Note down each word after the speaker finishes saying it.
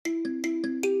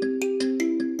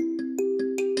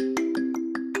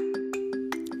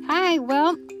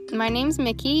My name's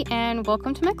Mickey, and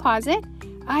welcome to my closet.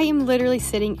 I am literally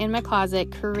sitting in my closet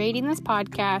creating this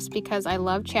podcast because I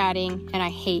love chatting and I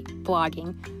hate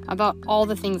blogging about all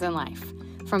the things in life.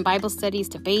 From Bible studies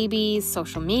to babies,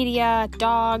 social media,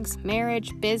 dogs,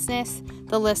 marriage, business,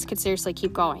 the list could seriously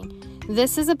keep going.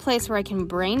 This is a place where I can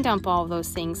brain dump all of those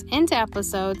things into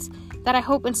episodes that I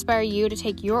hope inspire you to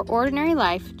take your ordinary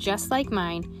life, just like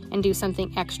mine, and do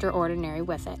something extraordinary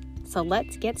with it. So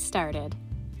let's get started.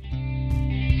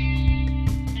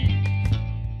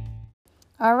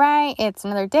 All right, it's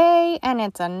another day and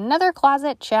it's another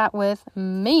closet chat with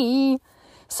me.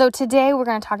 So today we're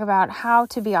going to talk about how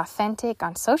to be authentic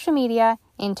on social media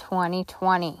in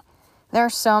 2020. There are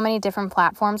so many different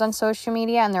platforms on social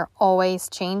media and they're always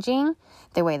changing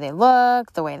the way they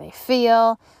look, the way they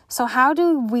feel. So how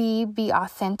do we be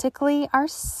authentically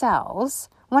ourselves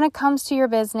when it comes to your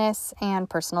business and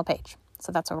personal page?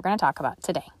 So that's what we're going to talk about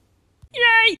today.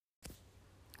 Yay!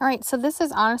 All right, so this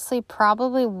is honestly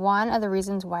probably one of the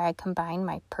reasons why I combine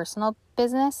my personal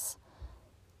business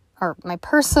or my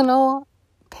personal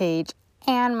page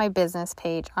and my business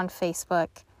page on Facebook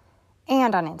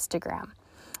and on Instagram.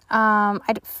 I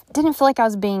didn't feel like I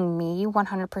was being me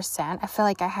 100%. I feel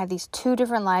like I had these two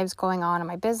different lives going on in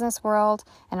my business world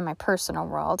and in my personal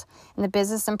world. In the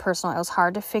business and personal, it was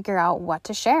hard to figure out what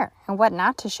to share and what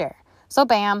not to share. So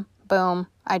bam, boom,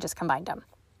 I just combined them.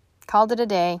 Called it a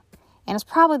day, and it's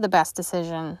probably the best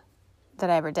decision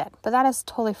that I ever did. But that is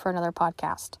totally for another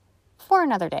podcast, for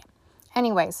another day.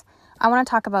 Anyways, I want to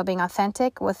talk about being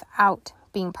authentic without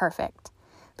being perfect.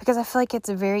 Because I feel like it's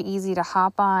very easy to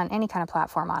hop on any kind of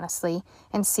platform, honestly,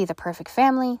 and see the perfect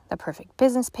family, the perfect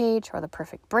business page, or the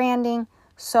perfect branding.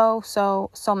 So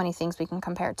many things we can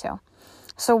compare to.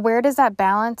 So where does that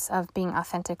balance of being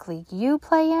authentically you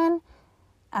play in?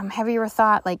 Have you ever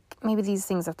thought, like, maybe these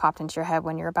things have popped into your head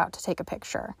when you're about to take a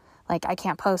picture? Like, I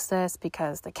can't post this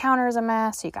because the counter is a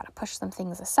mess, so you got to push some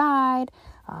things aside.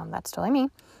 That's totally me.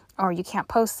 Or you can't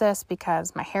post this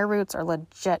because my hair roots are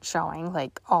legit showing,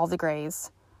 like all the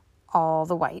grays, all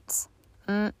the whites.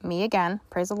 Me again.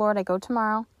 Praise the Lord. I go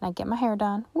tomorrow and I get my hair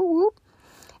done. Woo woo.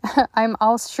 I'm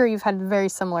all sure you've had very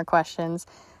similar questions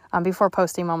before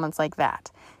posting moments like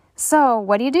that. So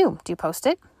what do? Do you post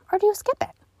it or do you skip it?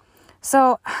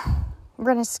 So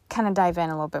we're going to kind of dive in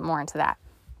a little bit more into that.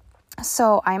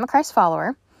 So I am a Christ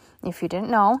follower. If you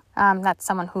didn't know, that's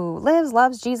someone who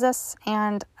loves Jesus,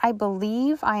 and I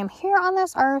believe I am here on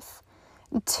this earth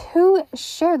to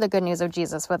share the good news of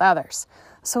Jesus with others.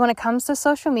 So when it comes to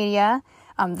social media,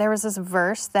 there was this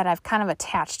verse that I've kind of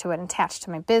attached to it, attached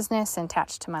to my business, and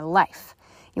attached to my life.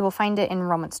 You will find it in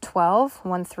Romans 12,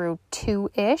 1 through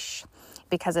 2-ish,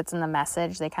 because it's in the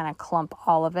Message. They kind of clump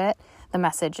all of it. The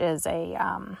Message is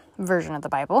a version of the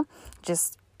Bible.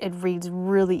 It reads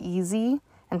really easy,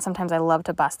 and sometimes I love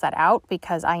to bust that out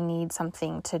because I need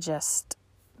something to just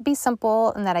be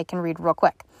simple and that I can read real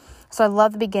quick. So I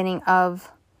love the beginning of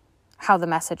how the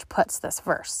Message puts this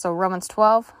verse. So Romans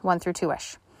 12, 1 through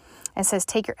 2-ish. It says,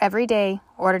 take your everyday,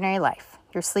 ordinary life,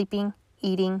 your sleeping,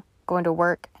 eating, going to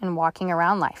work, and walking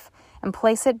around life, and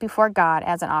place it before God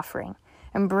as an offering.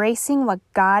 Embracing what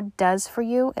God does for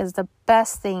you is the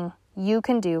best thing you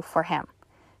can do for Him.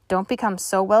 Don't become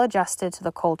so well adjusted to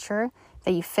the culture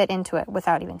that you fit into it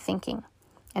without even thinking.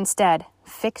 Instead,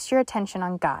 fix your attention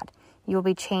on God. You will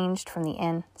be changed from the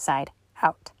inside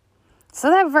out. So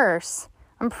that verse,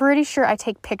 I'm pretty sure I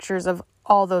take pictures of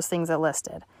all those things I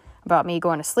listed. About me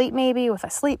going to sleep maybe with a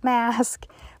sleep mask,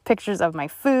 pictures of my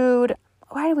food.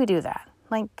 Why do we do that?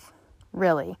 Like,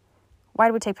 really? Why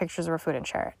do we take pictures of our food and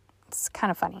share it? It's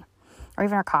kind of funny. Or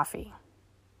even our coffee.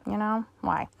 You know?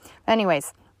 Why? But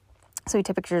anyways, so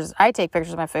I take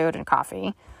pictures of my food and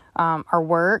coffee. Our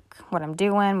work, what I'm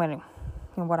doing,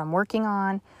 what I'm working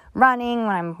on, running,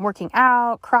 when I'm working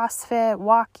out, CrossFit,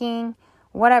 walking,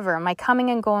 whatever. Am I coming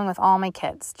and going with all my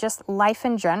kids? Just life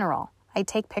in general. I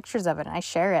take pictures of it and I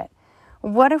share it.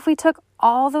 What if we took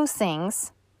all those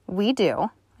things we do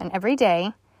and every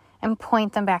day and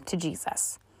point them back to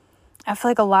Jesus? I feel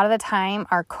like a lot of the time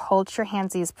our culture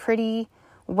hands these pretty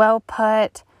well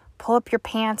put, pull up your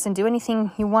pants and do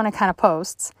anything you want to kind of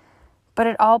posts, but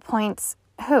it all points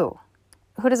who?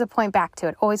 Who does it point back to?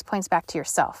 It always points back to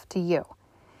yourself, to you.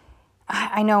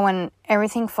 I know when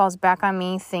everything falls back on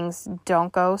me, things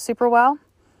don't go super well.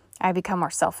 I become more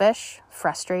selfish,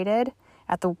 frustrated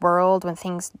at the world when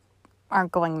things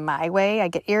aren't going my way. I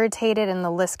get irritated and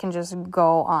the list can just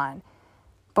go on.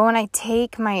 But when I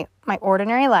take my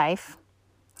ordinary life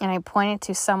and I point it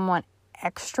to someone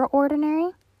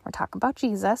extraordinary, we're talking about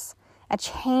Jesus, a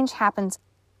change happens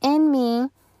in me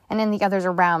and in the others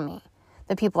around me.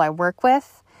 The people I work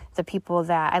with, the people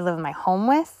that I live in my home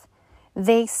with,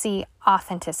 They see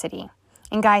authenticity.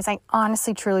 And guys, I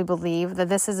honestly, truly believe that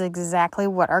this is exactly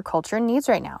what our culture needs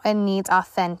right now. It needs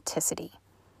authenticity.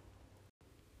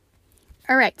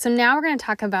 All right, so now we're going to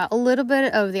talk about a little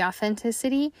bit of the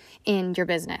authenticity in your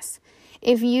business.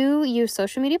 If you use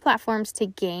social media platforms to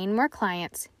gain more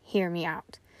clients, hear me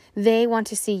out. They want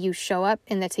to see you show up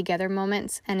in the together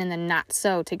moments and in the not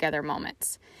so together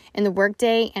moments, in the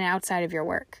workday and outside of your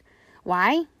work.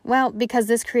 Why? Well, because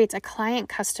this creates a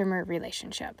client-customer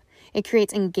relationship. It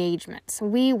creates engagements.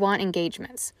 We want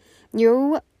engagements.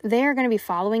 They're going to be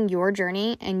following your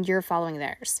journey and you're following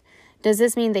theirs. Does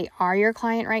this mean they are your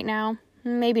client right now?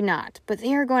 Maybe not, but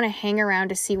they are going to hang around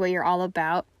to see what you're all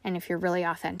about and if you're really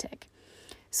authentic.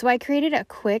 So I created a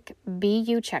quick Be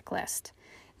You checklist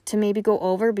to maybe go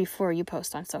over before you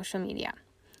post on social media.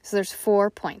 So there's 4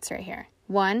 points right here.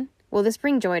 1, will this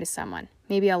bring joy to someone?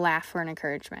 Maybe a laugh or an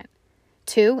encouragement.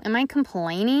 2, am I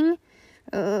complaining?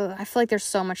 I feel like there's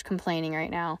so much complaining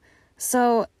right now.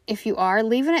 So if you are,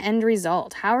 leave an end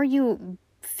result. How are you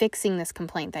fixing this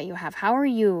complaint that you have? How are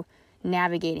you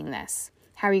navigating this?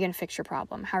 How are you going to fix your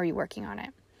problem? How are you working on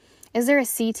it? Is there a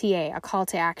CTA, a call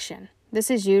to action? This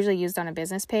is usually used on a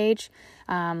business page,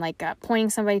 like pointing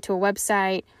somebody to a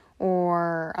website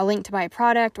or a link to buy a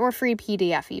product or a free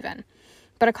PDF even.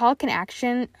 But a call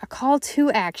to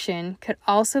action could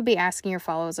also be asking your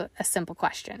followers a simple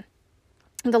question.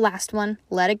 The last one,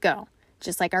 let it go.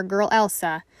 Just like our girl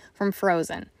Elsa from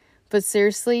Frozen. But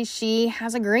seriously, she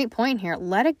has a great point here.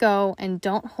 Let it go and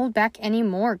don't hold back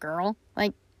anymore, girl.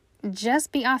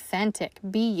 Just be authentic.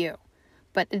 Be you.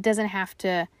 But it doesn't have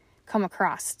to come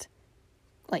across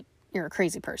like you're a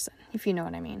crazy person, if you know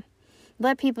what I mean.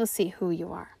 Let people see who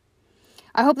you are.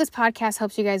 I hope this podcast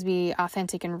helps you guys be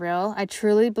authentic and real. I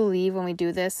truly believe when we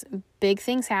do this, big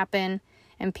things happen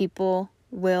and people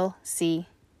will see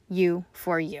you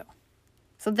for you.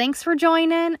 So thanks for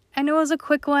joining. I know it was a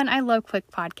quick one. I love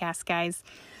quick podcasts, guys.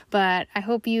 But I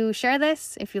hope you share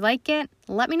this. If you like it,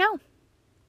 let me know.